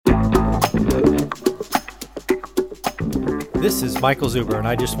This is Michael Zuber, and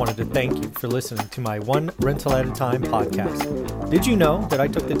I just wanted to thank you for listening to my One Rental at a Time podcast. Did you know that I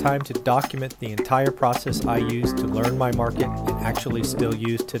took the time to document the entire process I used to learn my market and actually still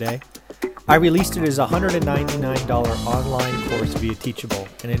use today? I released it as a $199 online course via Teachable,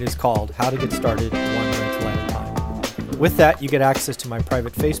 and it is called How to Get Started One Rental at a Time. With that, you get access to my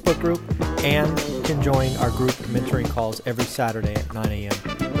private Facebook group and can join our group mentoring calls every Saturday at 9 a.m.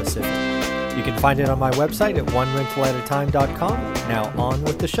 Pacific. You can find it on my website at onerentalatatime.com. Now on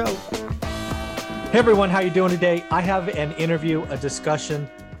with the show. Hey everyone, how you doing today? I have an interview, a discussion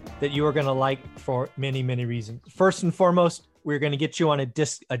that you are going to like for many, many reasons. First and foremost, we're going to get you on a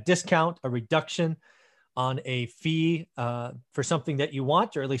discount, a reduction on a fee for something that you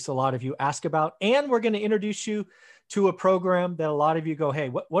want, or at least a lot of you ask about. And we're going to introduce you to a program that a lot of you go, hey,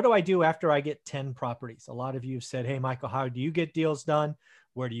 what do I do after I get 10 properties? A lot of you have said, hey, Michael, how do you get deals done?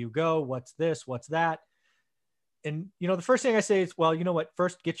 Where do you go? What's this? What's that? And, the first thing I say is, well, you know what?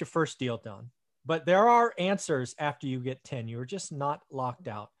 First, get your first deal done. But there are answers after you get 10. You're just not locked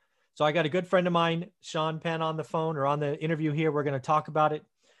out. So I got a good friend of mine, Sean Penn, on the phone or on the interview here. We're going to talk about it.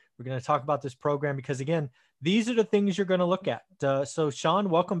 We're going to talk about this program because, again, these are the things you're going to look at. So, Sean,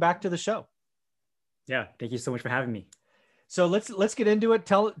 welcome back to the show. Yeah, thank you so much for having me. So let's get into it.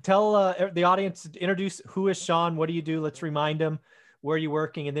 Tell the audience, introduce who is Sean, what do you do? Let's remind them where you're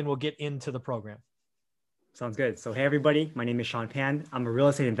working, and then we'll get into the program. Sounds good. So hey everybody, my name is Sean Pan. I'm a real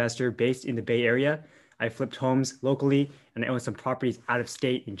estate investor based in the Bay Area. I flipped homes locally, and I own some properties out of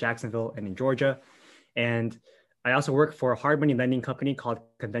state in Jacksonville and in Georgia. And I also work for a hard money lending company called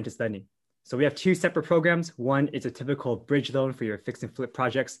Conventus Lending. So we have two separate programs. One is a typical bridge loan for your fix and flip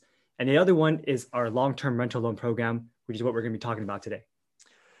projects. And the other one is our long-term rental loan program, which is what we're going to be talking about today.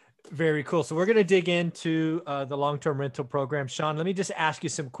 Very cool. So we're going to dig into the long-term rental program. Sean, let me just ask you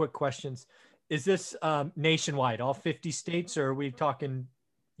some quick questions. Is this nationwide, all 50 states, or are we talking,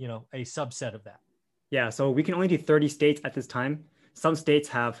 a subset of that? Yeah, so we can only do 30 states at this time. Some states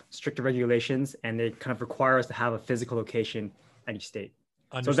have stricter regulations, and they kind of require us to have a physical location at each state.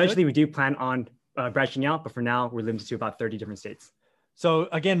 Understood. So eventually we do plan on branching out, but for now we're limited to about 30 different states. So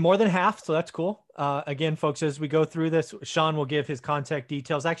again, more than half. So that's cool. Again, folks, as we go through this, Sean will give his contact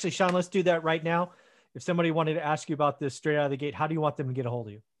details. Actually, Sean, let's do that right now. If somebody wanted to ask you about this straight out of the gate, how do you want them to get a hold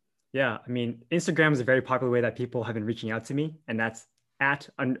of you? Yeah, I mean, Instagram is a very popular way that people have been reaching out to me, and that's at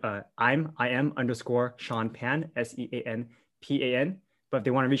I am _ Sean Pan, SEANPAN. But if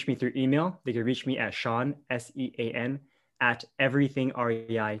they want to reach me through email, they can reach me at Sean, SEAN, at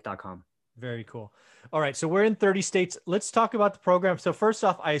everythingrei.com. Very cool. All right. So we're in 30 states. Let's talk about the program. So first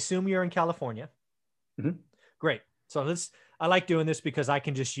off, I assume you're in California. Mm-hmm. Great. So I like doing this because I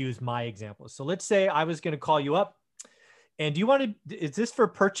can just use my examples. So let's say I was going to call you up, and is this for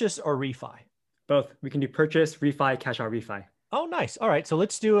purchase or refi? Both. We can do purchase, refi, cash out refi. Oh, nice. All right. So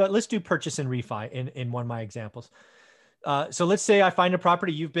let's do purchase and refi in one of my examples. So let's say I find a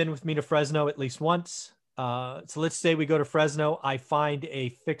property. You've been with me to Fresno at least once. So let's say we go to Fresno. I find a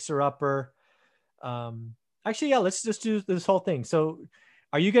fixer upper. Actually, yeah, let's just do this whole thing. So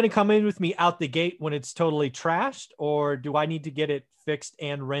are you going to come in with me out the gate when it's totally trashed, or do I need to get it fixed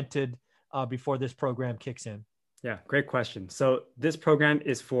and rented before this program kicks in? Yeah, great question. So this program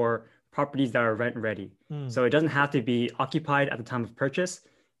is for properties that are rent ready. So it doesn't have to be occupied at the time of purchase,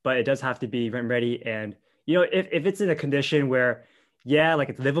 but it does have to be rent ready. And, if it's in a condition where, yeah, like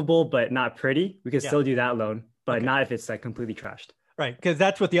it's livable, but not pretty, we can still do that loan, but not if it's like completely trashed. Right. Because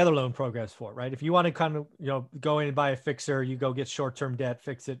that's what the other loan program's for, right? If you want to kind of, go in and buy a fixer, you go get short-term debt,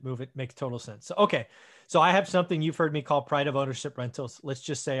 fix it, move it, makes total sense. So, okay. So I have something you've heard me call pride of ownership rentals. Let's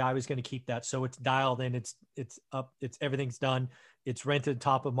just say I was going to keep that. So it's dialed in, it's up, everything's done. It's rented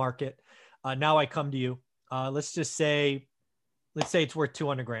top of market. Now I come to you. Let's say it's worth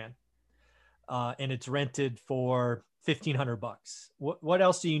 $200,000 and it's rented for $1,500. What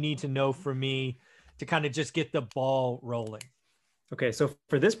else do you need to know from me to kind of just get the ball rolling? Okay, so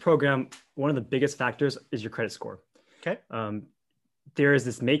for this program, one of the biggest factors is your credit score. Okay. There is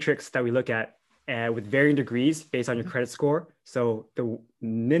this matrix that we look at with varying degrees based on your credit score. So the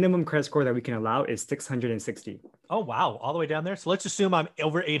minimum credit score that we can allow is 660. Oh, wow. All the way down there. So let's assume I'm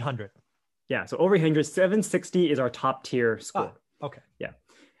over 800. Yeah. So over 800, 760 is our top tier score. Okay. Yeah.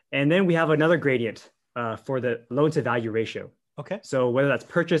 And then we have another gradient for the loan to value ratio. Okay. So whether that's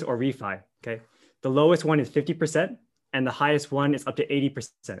purchase or refi. Okay. The lowest one is 50%. And the highest one is up to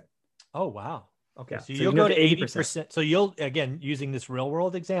 80%. Oh, wow. Okay. Yeah. So you'll go to 80%. So you'll, again, using this real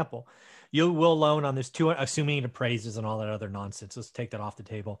world example, you will loan on this assuming it appraises and all that other nonsense. Let's take that off the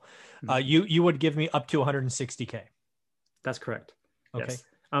table. You would give me up to 160K. That's correct. Okay.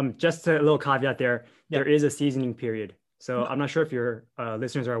 Yes. Just a little caveat there. There is a seasoning period. So I'm not sure if your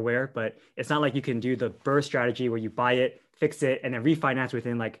listeners are aware, but it's not like you can do the BRRRR strategy where you buy it, fix it, and then refinance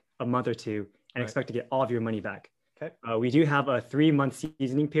within like a month or two and expect to get all of your money back. Okay. We do have a 3-month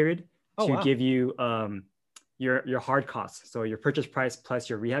seasoning period to wow. give you your hard costs. So your purchase price plus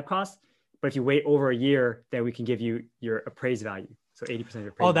your rehab costs. But if you wait over a year, then we can give you your appraised value. So 80% of your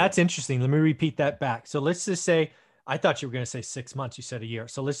appraised Oh, that's value. interesting. Let me repeat that back. So let's just say, I thought you were going to say 6 months. You said a year.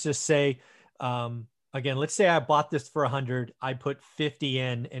 So let's just say, again, let's say I bought this for 100. I put 50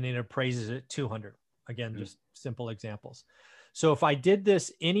 in and it appraises at 200. Again, just simple examples. So if I did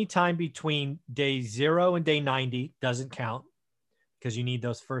this anytime between day 0 and day 90, doesn't count because you need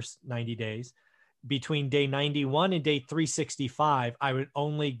those first 90 days. Between day 91 and day 365, I would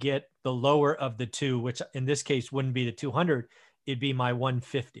only get the lower of the two, which in this case wouldn't be the 200. It'd be my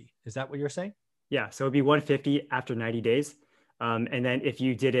 150. Is that what you're saying? Yeah. So it'd be 150 after 90 days. And then if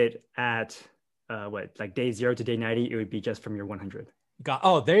you did it at like day 0 to day 90, it would be just from your 100.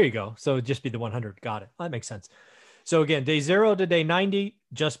 There you go. So it'd just be the 100. Got it. That makes sense. So again, day 0 to day 90,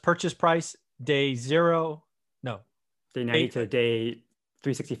 just purchase price. Day 90 to day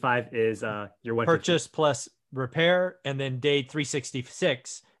 365 is your 150. Purchase plus repair. And then day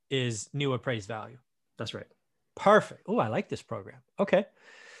 366 is new appraised value. That's right. Perfect. Oh, I like this program. Okay.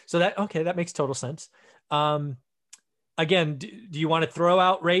 So that makes total sense. Again, do you want to throw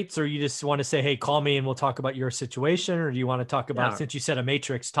out rates or you just want to say, hey, call me and we'll talk about your situation? Or do you want to talk about, since you said a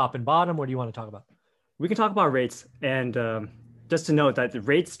matrix top and bottom, what do you want to talk about? We can talk about rates. And just to note that the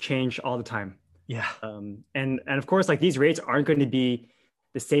rates change all the time. Yeah. And of course, like these rates aren't going to be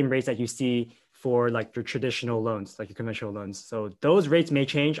the same rates that you see for like your traditional loans, like your conventional loans. So those rates may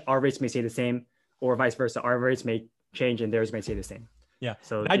change. Our rates may stay the same, or vice versa. Our rates may change and theirs may stay the same. Yeah.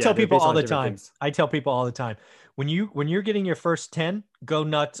 So I tell people all the time, when you're getting your first 10, go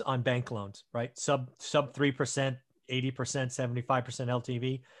nuts on bank loans, right? Sub 3%, 80%, 75%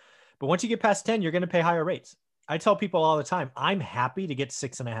 LTV. But once you get past 10, you're going to pay higher rates. I tell people all the time, I'm happy to get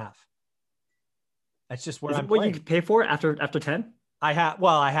 6.5. That's just where I'm what playing. You pay for after 10? I have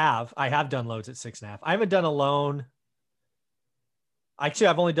done loans at 6.5. I haven't done a loan. Actually,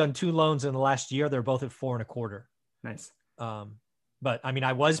 I've only done 2 loans in the last year. They're both at 4.25. Nice. But I mean,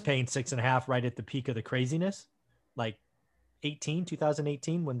 I was paying 6.5 right at the peak of the craziness, like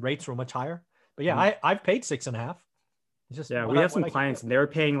 2018, when rates were much higher. But yeah, I've paid 6.5. We have some clients and they were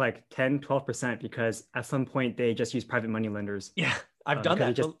paying like 10, 12% because at some point they just use private money lenders. Yeah, I've done that.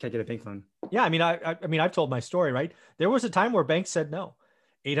 They just can't get a bank loan. Yeah, I mean, I've told my story, right? There was a time where banks said no.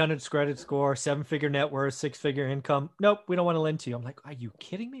 800 credit score, 7-figure net worth, 6-figure income. Nope, we don't want to lend to you. I'm like, are you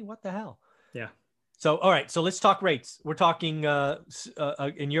kidding me? What the hell? Yeah. So, all right. So let's talk rates. We're talking,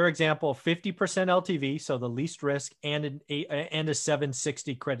 in your example, 50% LTV. So the least risk and a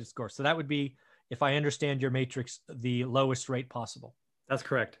 760 credit score. So that would be, if I understand your matrix, the lowest rate possible. That's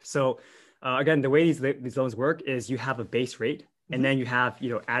correct. So again, the way these loans work is you have a base rate and then you have,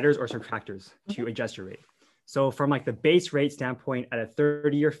 adders or subtractors to adjust your rate. So from like the base rate standpoint at a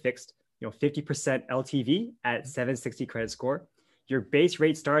 30-year fixed, 50% LTV at 760 credit score, your base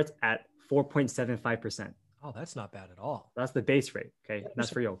rate starts at 4.75%. Oh, that's not bad at all. That's the base rate. Okay. And that's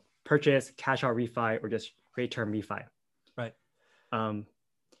for your purchase, cash out refi, or just rate term refi. Right. And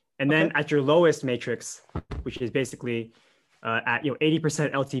then at your lowest matrix, which is basically at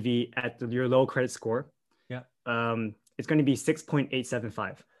 80% LTV at your low credit score, it's going to be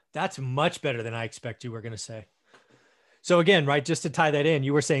 6.875. That's much better than I expect you were going to say. So again, right, just to tie that in,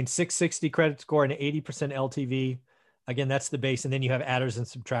 you were saying 660 credit score and 80% LTV. Again, that's the base. And then you have adders and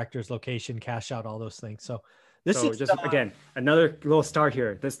subtractors, location, cash out, all those things. So this is just again, another little start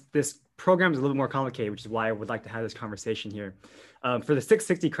here. This program is a little bit more complicated, which is why I would like to have this conversation here. For the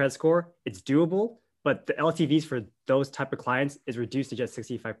 660 credit score, it's doable, but the LTVs for those type of clients is reduced to just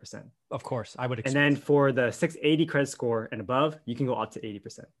 65%. Of course, I would expect. And then for the 680 credit score and above, you can go up to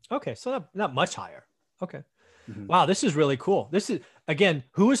 80%. Okay, so not much higher. Okay. Mm-hmm. Wow, this is really cool. This is, again,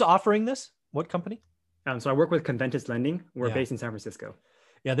 who is offering this? What company? So I work with Conventus Lending. We're based in San Francisco.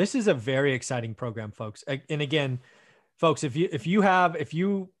 Yeah, this is a very exciting program, folks. And again, folks, if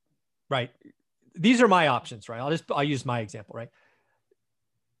you right, these are my options, right? I'll use my example, right?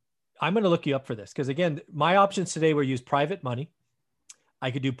 I'm going to look you up for this because again, my options today were use private money.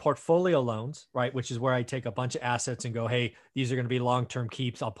 I could do portfolio loans, right? Which is where I take a bunch of assets and go, hey, these are going to be long-term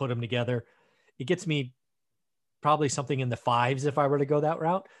keeps. I'll put them together. It gets me probably something in the 5s if I were to go that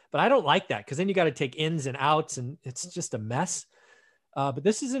route, but I don't like that because then you got to take ins and outs and it's just a mess. But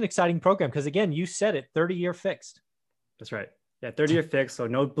this is an exciting program because again, you said it, 30-year fixed. That's right. Yeah, 30-year fixed. So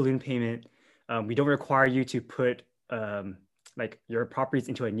no balloon payment. We don't require you to put like your properties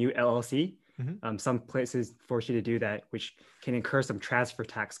into a new LLC. Some places force you to do that, which can incur some transfer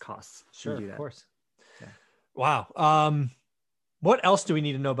tax costs. Sure, do that. Of course. Yeah. Wow. What else do we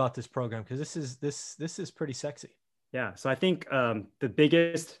need to know about this program? Because this is pretty sexy. Yeah. So I think the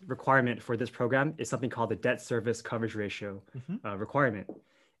biggest requirement for this program is something called the debt service coverage ratio requirement.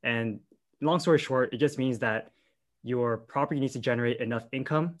 And long story short, it just means that your property needs to generate enough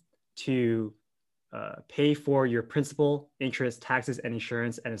income to pay for your principal, interest, taxes, and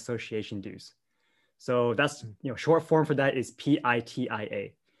insurance and association dues. So that's, short form for that is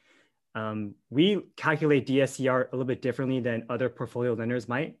PITIA. We calculate DSCR a little bit differently than other portfolio lenders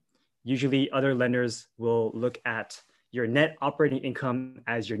might. Usually other lenders will look at your net operating income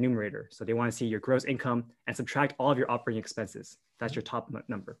as your numerator. So they want to see your gross income and subtract all of your operating expenses. That's your top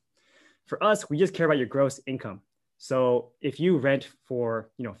number. For us, we just care about your gross income. So if you rent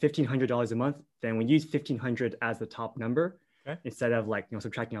for $1,500 a month, then we use 1,500 as the top number instead of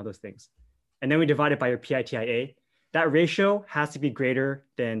subtracting all those things. And then we divide it by your PITIA. That ratio has to be greater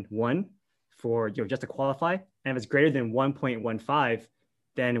than 1 for just to qualify. And if it's greater than 1.15,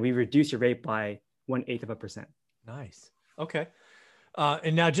 then we reduce your rate by 1/8%. Nice. Okay.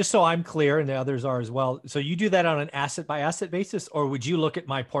 And now just so I'm clear, and the others are as well. So you do that on an asset by asset basis, or would you look at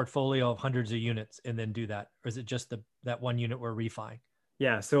my portfolio of hundreds of units and then do that? Or is it just that one unit we're refining?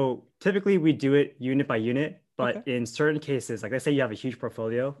 Yeah. So typically we do it unit by unit, but in certain cases, like let's say you have a huge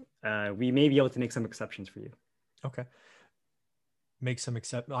portfolio, we may be able to make some exceptions for you. Okay. Make some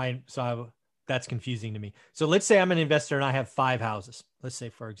that's confusing to me. So let's say I'm an investor and I have 5 houses, let's say,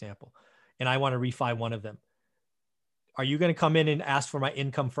 for example, and I want to refi one of them. Are you going to come in and ask for my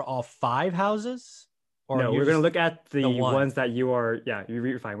income for all 5 houses? Or no, we're going to look at the ones that you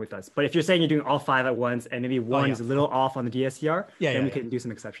refi with us. But if you're saying you're doing all 5 at once and maybe one is a little off on the DSCR, then we can do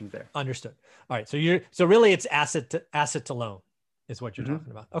some exceptions there. Understood. All right. So really it's asset to loan is what you're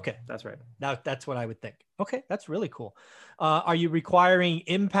talking about. Okay. That's right. Now that's what I would think. Okay. That's really cool. Are you requiring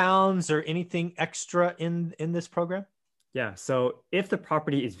impounds or anything extra in this program? Yeah. So if the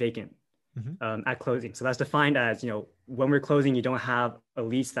property is vacant at closing, so that's defined as, when we're closing, you don't have a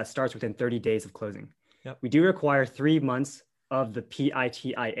lease that starts within 30 days of closing. Yep. We do require 3 months of the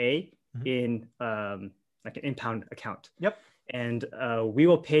PITIA in like an impound account. Yep. And we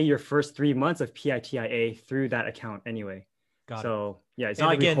will pay your first 3 months of PITIA through that account anyway. Got it. Yeah, it's and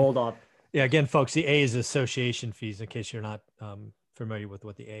not again, like we hold off. Yeah, again, folks, the A is association fees in case you're not familiar with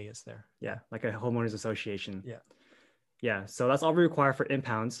what the A is there. Yeah, like a homeowners association. Yeah. Yeah, so that's all we require for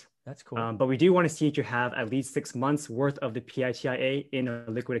impounds. That's cool. But we do want to see that you have at least 6 months worth of the PITIA in a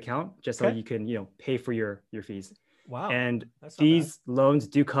liquid account, just so you can, pay for your fees. Wow. And these loans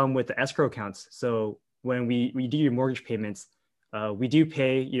do come with the escrow accounts. So when we do your mortgage payments, we do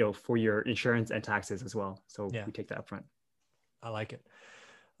pay, for your insurance and taxes as well. So we take that up front. I like it.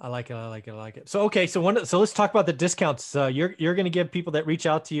 I like it. So, okay. So let's talk about the discounts. You're going to give people that reach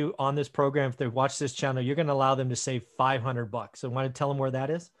out to you on this program, if they watch this channel, you're going to allow them to save $500. So want to tell them where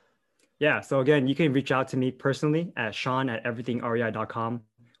that is? Yeah. So again, you can reach out to me personally at Sean@everythingrei.com.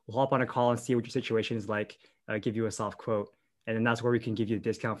 We'll hop on a call and see what your situation is like, give you a soft quote. And then that's where we can give you a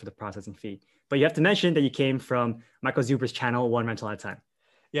discount for the processing fee. But you have to mention that you came from Michael Zuber's channel, One Rental at a Time.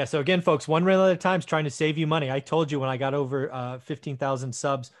 Yeah. So again, folks, One Rental at a Time is trying to save you money. I told you when I got over 15,000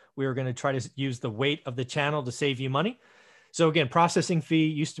 subs, we were going to try to use the weight of the channel to save you money. So again, processing fee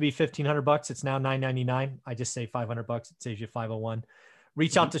used to be $1,500. It's now $999. I just say $500. It saves you $501.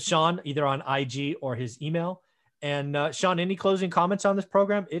 Reach out to Sean either on IG or his email. And Sean, any closing comments on this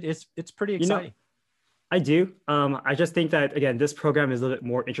program? It's pretty exciting. I do. I just think that, again, this program is a little bit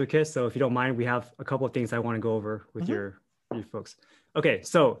more intricate. So if you don't mind, we have a couple of things I want to go over with you folks. Okay,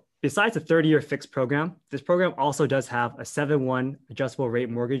 so besides the 30-year fixed program, this program also does have a 7/1 adjustable rate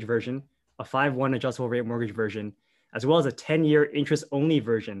mortgage version, a 5/1 adjustable rate mortgage version, as well as a 10-year interest-only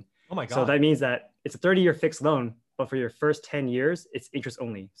version. Oh my God. So that means that it's a 30-year fixed loan, but for your first 10 years, it's interest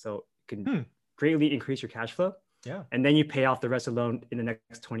only. So it can greatly increase your cash flow. Yeah. And then you pay off the rest of the loan in the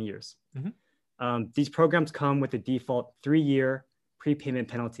next 20 years. These programs come with a default 3-year prepayment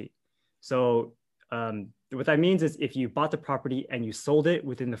penalty. So what that means is if you bought the property and you sold it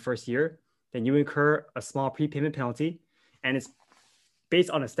within the first year, then you incur a small prepayment penalty, and it's based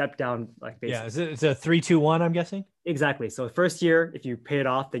on a step down basis. Yeah, it's a 3-2-1, I'm guessing. Exactly. So the first year, if you pay it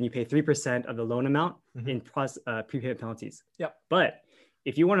off, then you pay 3% of the loan amount in prepayment penalties. Yep. But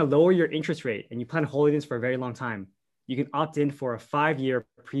if you want to lower your interest rate and you plan on holding this for a very long time, you can opt in for a 5-year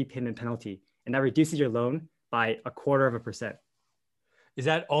prepayment penalty, and that reduces your loan by 0.25%. Is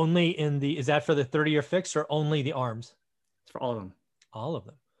that is that for the 30-year fix or only the ARMs? It's for all of them. All of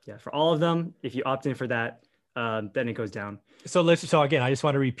them. Yeah, for all of them. If you opt in for that, then it goes down. So again, I just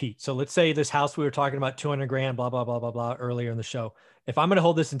want to repeat. So let's say this house we were talking about 200 grand, blah, blah, blah, blah, blah, earlier in the show. If I'm going to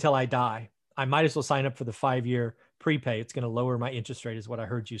hold this until I die, I might as well sign up for the 5-year prepay. It's going to lower my interest rate is what I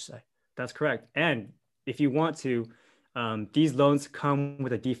heard you say. That's correct. And if you want to, these loans come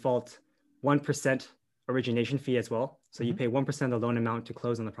with a default 1% origination fee as well. So you pay 1% of the loan amount to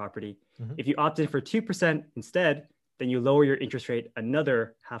close on the property. If you opt in for 2% instead, then you lower your interest rate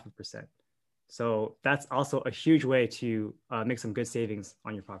another 0.5%. So that's also a huge way to make some good savings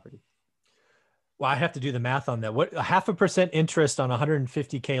on your property. Well, I have to do the math on that. What 0.5% interest on a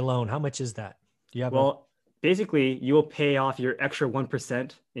 150K loan? How much is that? Do you have? Well, basically, you will pay off your extra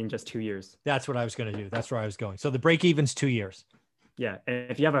 1% in just 2 years. That's what I was going to do. That's where I was going. So the break even's 2 years. Yeah, and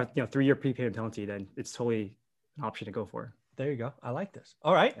if you have a 3-year prepayment penalty, then it's totally an option to go for. There you go. I like this.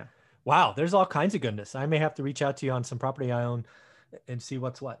 All right. Yeah. Wow. There's all kinds of goodness. I may have to reach out to you on some property I own and see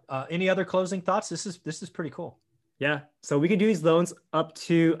what's what. Any other closing thoughts? This is pretty cool. Yeah. So we can do these loans up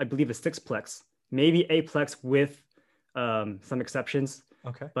to, I believe, a 6plex, maybe 8plex with some exceptions.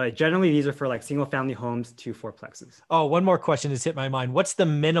 Okay. But generally, these are for like single family homes to 4plexes. Oh, one more question has hit my mind. What's the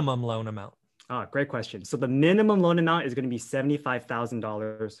minimum loan amount? Great question. So the minimum loan amount is going to be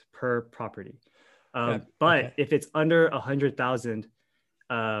 $75,000 per property. But if it's under 100,000,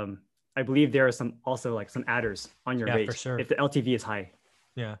 I believe there are some adders on your rate for sure. if the LTV is high.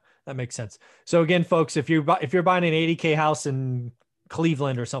 Yeah, that makes sense. So again, folks, if you're buying an 80K house in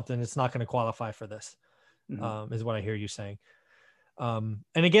Cleveland or something, it's not going to qualify for this, is what I hear you saying. And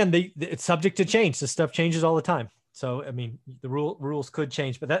again, it's subject to change. This stuff changes all the time. So, I mean, the rules could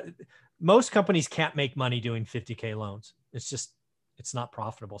change, but most companies can't make money doing 50K loans. It's not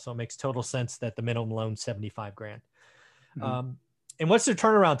profitable. So it makes total sense that the minimum loan 75 grand. And what's their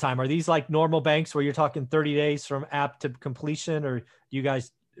turnaround time? Are these like normal banks where you're talking 30 days from app to completion, or do you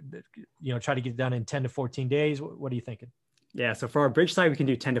guys, try to get it done in 10 to 14 days? What are you thinking? Yeah. So for our bridge side, we can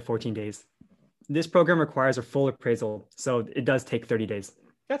do 10 to 14 days. This program requires a full appraisal. So it does take 30 days.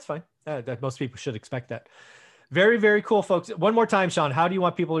 That's fine. That most people should expect that. Very, very cool, folks. One more time, Sean, how do you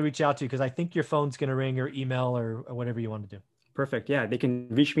want people to reach out to you? Because I think your phone's going to ring, or email, or whatever you want to do. Perfect. Yeah. They can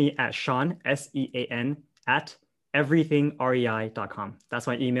reach me at Sean, SEAN, at everythingrei.com. That's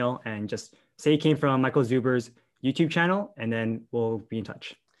my email. And just say you came from Michael Zuber's YouTube channel, and then we'll be in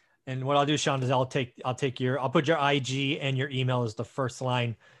touch. And what I'll do, Sean, is I'll put your IG and your email as the first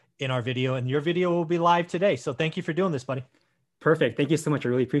line in our video, and your video will be live today. So thank you for doing this, buddy. Perfect. Thank you so much. I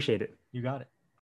really appreciate it. You got it.